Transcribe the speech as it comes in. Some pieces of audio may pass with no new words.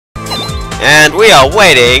And we are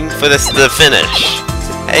waiting for this to finish.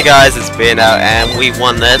 Hey guys, it's been out and we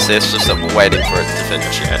won this. It's just that we're waiting for it to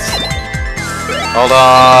finish, yes. Hold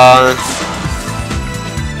on.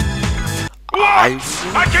 I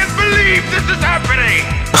can't believe this is happening!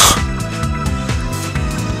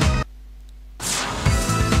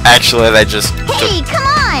 Actually, they just... Hey, come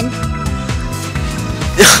on!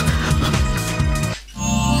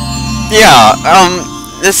 Yeah,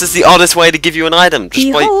 this is the oddest way to give you an item. Just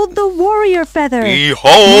Behold the warrior feather!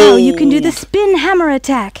 Behold! Now you can do the spin hammer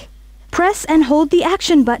attack. Press and hold the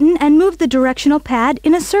action button and move the directional pad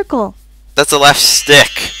in a circle. That's a left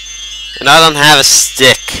stick. And I don't have a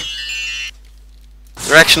stick.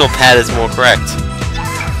 Directional pad is more correct.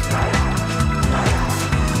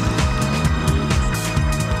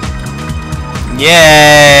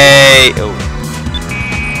 Yay! Oh.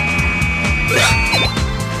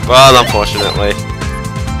 Well, unfortunately.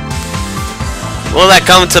 Will that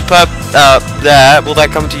come to will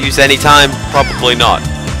that come to use any time? Probably not.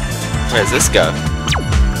 Where does this go?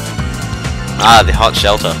 Ah, the hot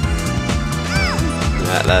shelter.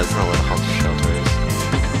 That's not where the hot shelter is.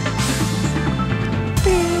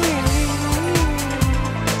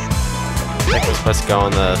 I think we're supposed to go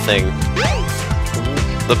on the thing.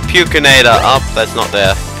 The Pucinator. Oh, that's not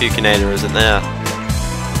there. Pucinator isn't there.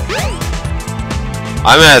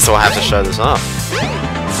 I may as well have to show this off.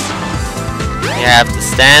 You have to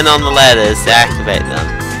stand on the letters to activate them.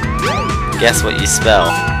 Guess what you spell.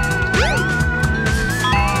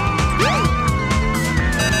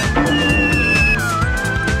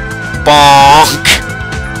 Bonk!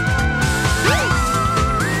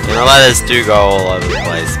 And the letters do go all over the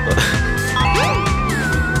place, but...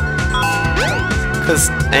 because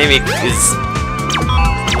Amy is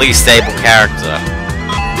the least stable character.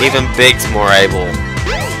 Even Big's more able.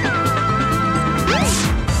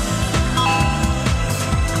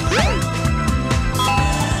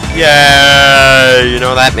 Yeah, you know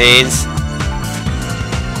what that means.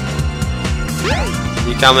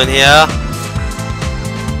 You come in here,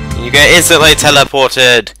 and you get instantly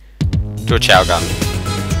teleported to a Chow Garden.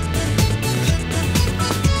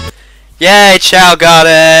 Yay, Chow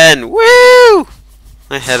Garden! Woo!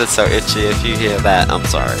 My head is so itchy. If you hear that, I'm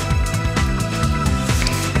sorry.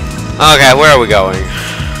 Okay, where are we going?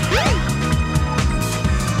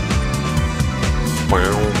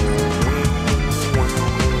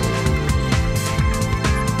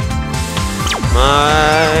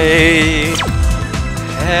 My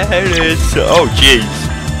head is so... oh jeez.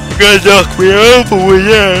 You're gonna knock me over with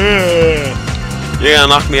that. You're gonna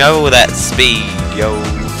knock me over with that speed, yo.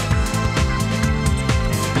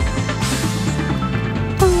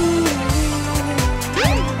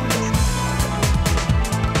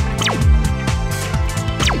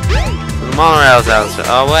 The monorail's out.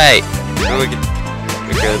 Oh wait.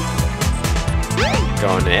 We could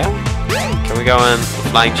go in there? Can we go in the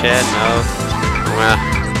flying chair? No.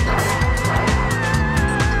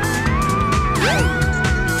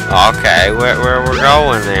 Okay, where we're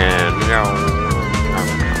going then?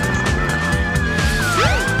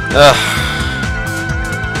 Ugh.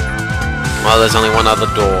 Well, there's only one other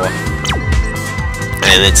door,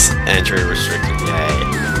 and it's entry restricted. Yay!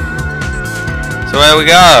 So where we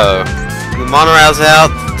go? The monorail's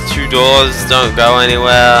out. The two doors don't go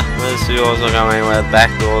anywhere. Those two doors don't go anywhere. The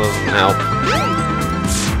back door doesn't help.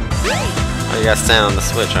 Oh, you gotta stand on the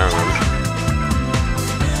switch, I remember.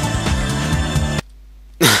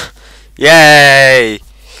 Yay!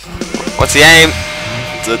 What's the aim?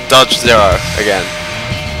 To dodge zero again.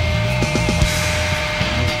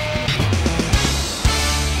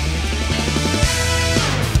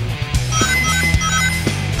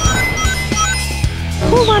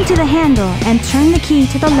 Hold on to the handle and turn the key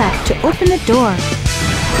to the left to open the door.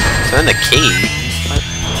 Turn the key? What?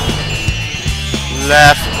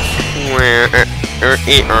 Left. I'm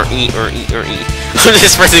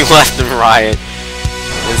just pressing left and right.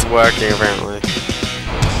 It's working apparently.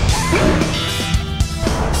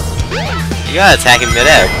 You gotta attack in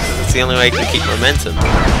mid-air because it's the only way you can keep momentum.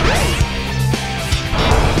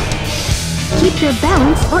 Keep your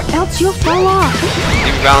balance or else you'll fall off.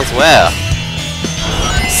 Keep your balance where?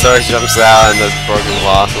 Surge jumps out and there's broken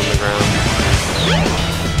glass on the ground.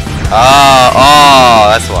 Oh,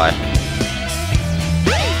 that's why.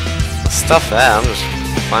 Stuff there, I'm just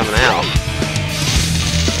climbing out.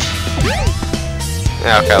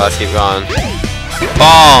 Yeah, okay, let's keep going.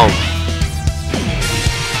 Boom!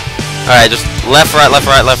 Alright, just left, right, left,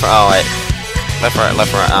 right, left, right. Oh, wait. Left, right,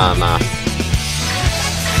 oh, no.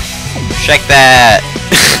 Shake that!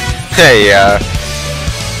 There you go.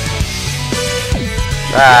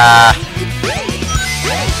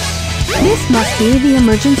 This must be the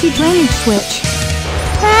emergency drainage switch.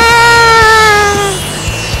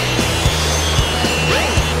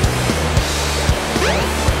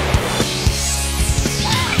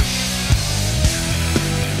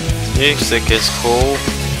 Music is cool.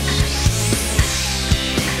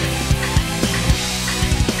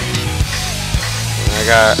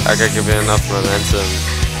 I gotta give it enough momentum.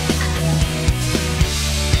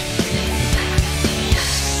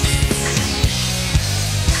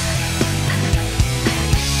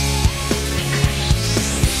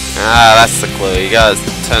 Ah, that's the clue. You gotta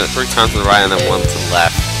turn it 3 times to the right and then 1 to the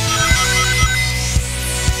left.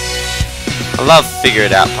 I love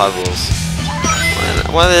figured out puzzles.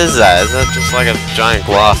 What is that? Is that just like a giant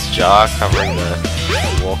glass jar covering the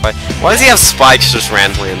walkway? Why does he have spikes just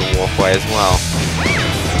randomly in the walkway as well?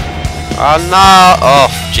 Oh no!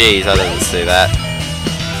 Oh jeez, I didn't see that.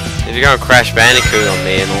 If you're gonna Crash Bandicoot on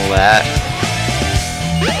me and all that.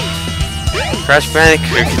 Crash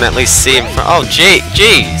Bandicoot can at least see him from— oh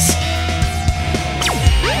jeez!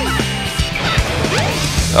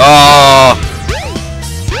 Oh!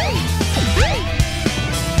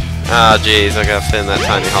 Oh jeez, I gotta fit in that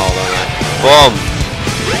tiny hole, don't I? Boom!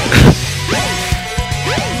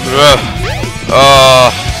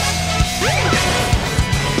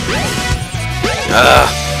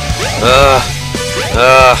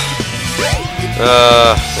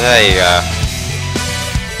 There you go.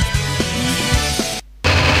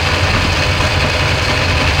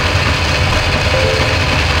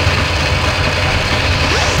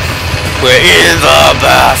 We're in the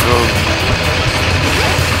bathroom.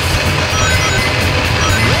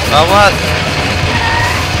 Oh, what?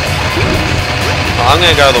 Oh, I'm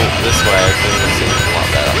gonna go this way because it seems a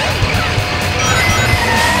lot better.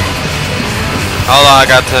 Hold on, I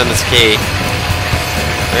gotta turn this key.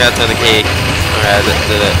 I gotta turn the key. Okay, I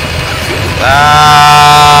did it.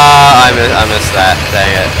 Ah, I missed that.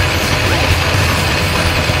 Dang it.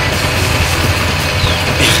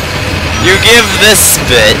 You give this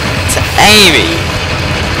bit to Amy.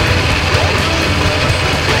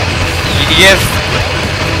 You give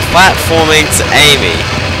platforming to Amy.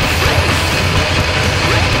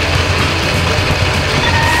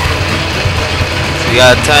 We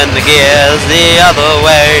gotta turn the gears the other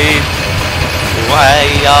way. Why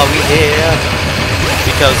are we here?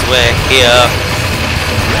 Because we're here.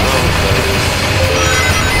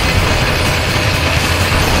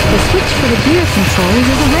 The switch for the gear controls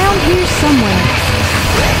is around here somewhere.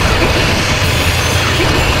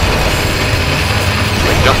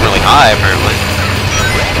 We jump really high, apparently.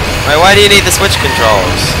 Wait, why do you need the switch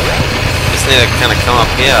controls? You just need to kind of come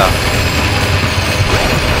up here.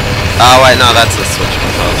 Oh wait, no, that's the switch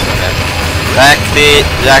controls. Okay.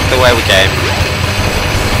 Back the way we came.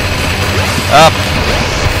 Up.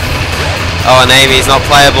 Oh, and Amy's not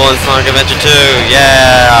playable in Sonic Adventure 2.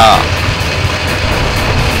 Yeah.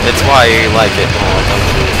 It's why you like it more, don't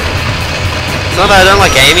you? It's not that I don't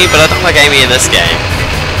like Amy, but I don't like Amy in this game.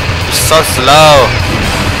 It's so slow.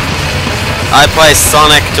 I play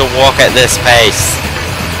Sonic to walk at this pace.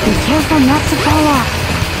 Be careful not to fall off.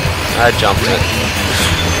 I jumped it.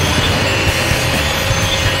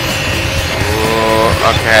 Ooh,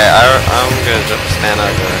 okay, I'm gonna just stand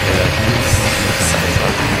over here.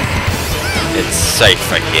 It's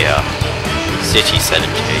safer here. City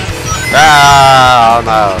 17. Ah, oh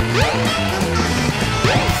no.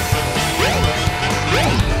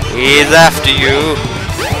 He's after you.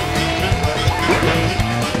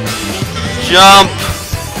 Jump!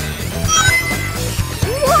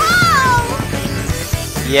 Wow!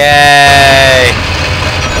 Yay!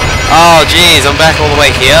 Oh jeez, I'm back all the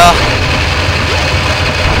way here.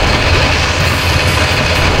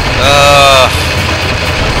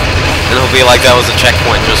 And it'll be like that was a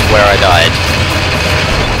checkpoint just where I died.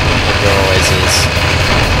 Like there always is.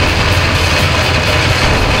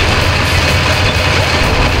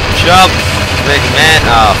 Jump! Big man!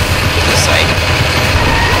 Oh, for goodness sake.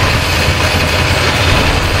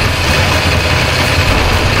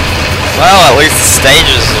 Well, at least the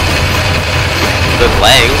stages are good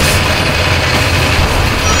length.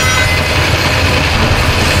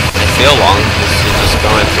 They feel long because you're just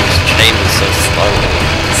going through chambers so slowly.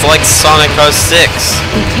 It's like Sonic 06.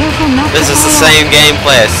 Be careful not to This is the fall same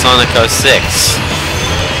gameplay as Sonic 06.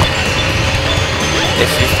 If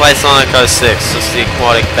you play Sonic 06, just the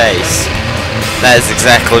aquatic base, that is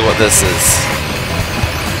exactly what this is.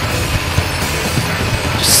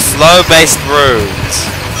 Just slow-based rooms.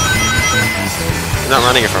 You're not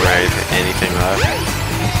running from anything though.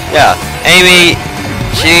 Yeah, Amy,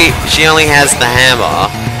 she only has the hammer.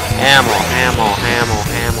 Hammer.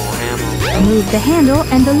 Move the handle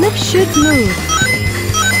and the lift should move.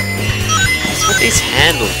 with these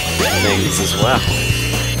handle things as well?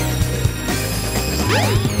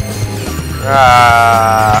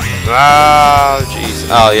 Oh, jeez.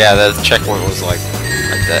 Oh, yeah, the checkpoint was like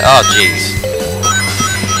that. Oh, jeez.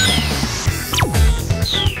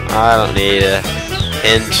 I don't need a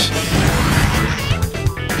hint.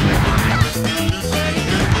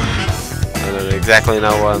 I don't exactly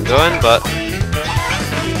know what I'm doing, but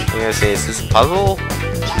I'm gonna see, is this a puzzle?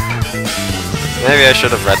 Maybe I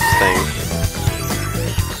should have read the thing.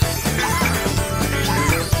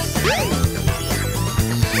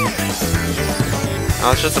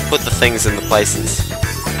 Oh, it's just to put the things in the places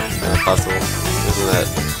in a puzzle, isn't it?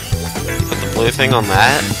 You put the blue thing on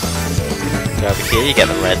that. Go over here, you get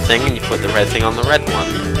the red thing, and you put the red thing on the red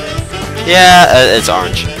one. Yeah, it's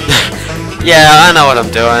orange. Yeah, I know what I'm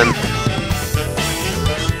doing.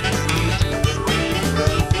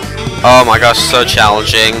 Oh my gosh, so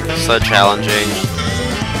challenging. So challenging.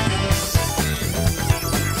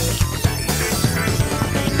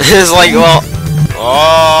 It's like, well...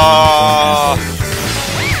 Oh!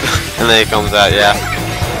 And then it comes out, yeah.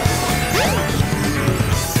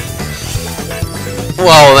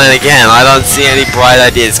 Well, then again, I don't see any bright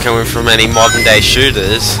ideas coming from any modern day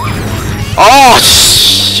shooters. Oh,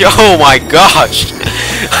 oh my gosh!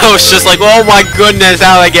 I was just like, oh my goodness,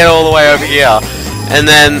 how did I get all the way over here? And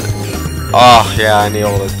then, oh yeah, I need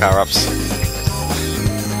all those power-ups.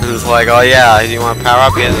 It's like, oh yeah, you want to power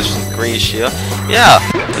up? Get this green shield. Yeah,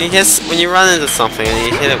 when you run into something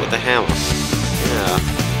and you hit it with the hammer. Yeah.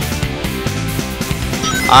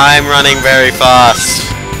 I'm running very fast.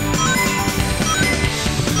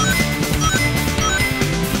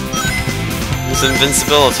 This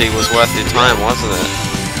invincibility was worth your time, wasn't it?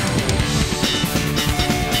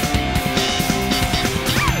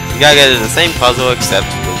 You gotta go to the same puzzle except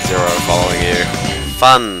with Zero following you.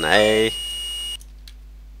 Fun, eh?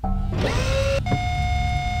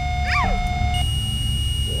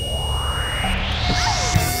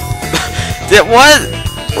 What?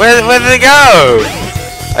 Where did it go?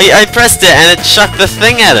 I pressed it and it chucked the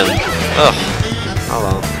thing at him. Ugh. Hold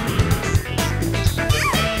on.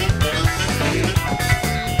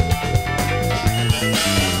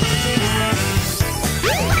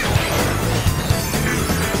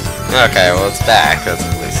 Okay, well it's back. That's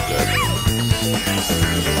at least good.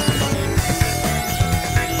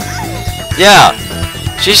 Yeah!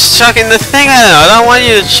 She's chucking the thing at him! I don't want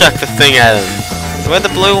you to chuck the thing at him! Where the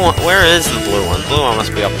blue one? Where is the blue one? The blue one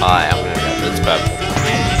must be up high. I'm gonna get it. It's purple.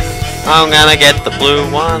 I'm gonna get the blue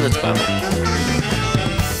one. It's purple.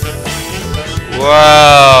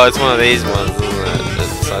 Whoa! It's one of these ones, isn't it? It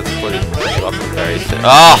decides to put you up very thin.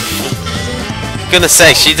 Oh! Goodness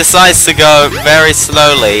sake! She decides to go very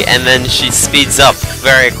slowly, and then she speeds up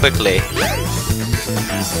very quickly.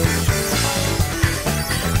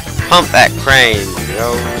 Pump that crane,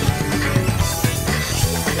 yo!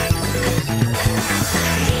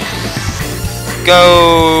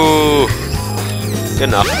 Go! Good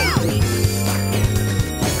enough.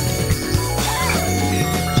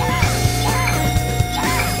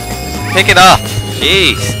 Pick it up!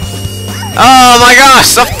 Jeez! Oh my gosh!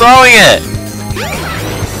 Stop throwing it!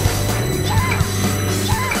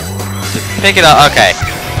 Pick it up. Okay.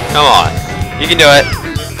 Come on. You can do it.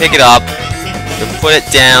 Pick it up. And put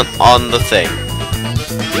it down on the thing.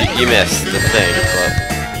 You missed the thing, but...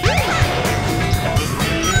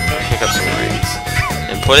 Pick up some rings.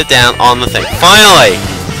 And put it down on the thing. Finally!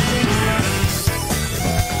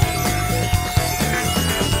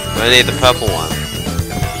 I need the purple one.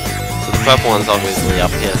 So the purple one's obviously up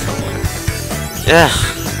here somewhere. Yeah.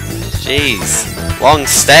 Jeez. Long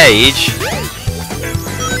stage.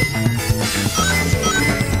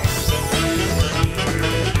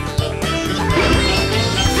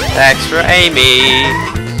 Extra Amy!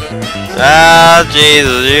 Ah,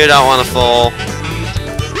 Jesus, you don't want to fall.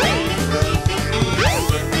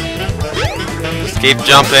 Just keep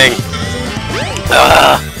jumping.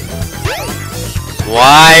 Ugh.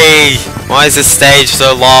 Why? Why is this stage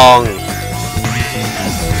so long?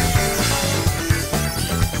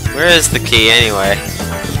 Where is the key anyway?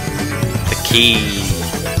 The key.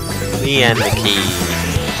 Me and the key.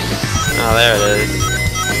 Oh, there it is.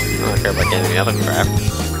 I don't care about getting the other crap.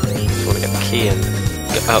 Just want to get the key and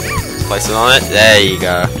go up, place it on it. There you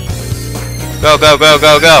go. Go, go, go,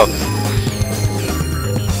 go, go!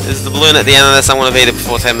 This is the balloon at the end of this. I want to beat it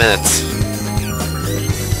before 10 minutes.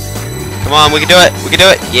 Come on, we can do it! We can do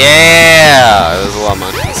it! Yeah! There's a lot of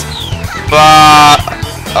monkeys. But...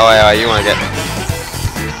 Oh, wait, you want to get...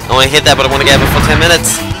 I want to hit that, but I want to get it before 10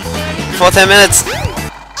 minutes. Before 10 minutes!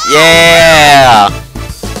 Yeah!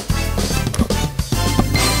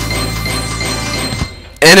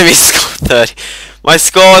 Enemy squad. 30. My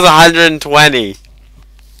score was 120.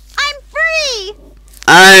 I'm free!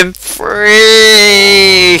 I'm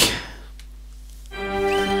free!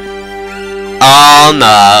 Oh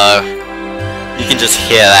no. You can just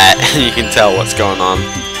hear that and you can tell what's going on.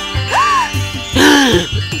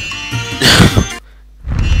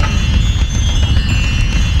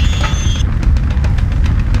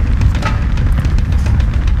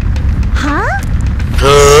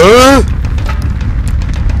 Huh?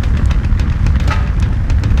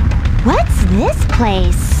 What's this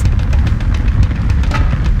place?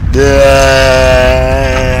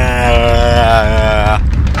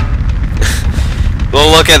 We'll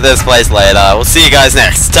look at this place later. We'll see you guys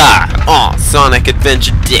next time on Sonic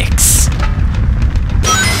Adventure Dicks.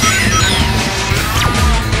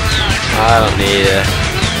 I don't need a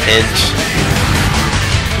hinge.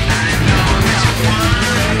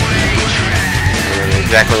 I don't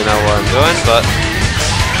exactly know what I'm doing, but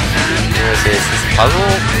is this a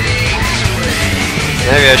puzzle?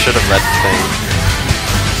 Maybe I should have read the thing.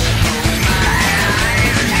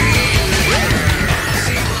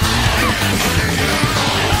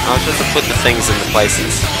 I was just to put the things in the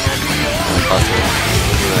places. Puzzle,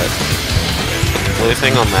 isn't it? Put the blue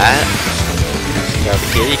thing on that. Go over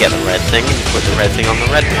here, you get the red thing, and you put the red thing on the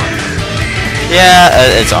red one. Yeah,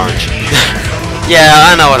 it's orange.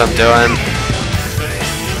 Yeah, I know what I'm doing.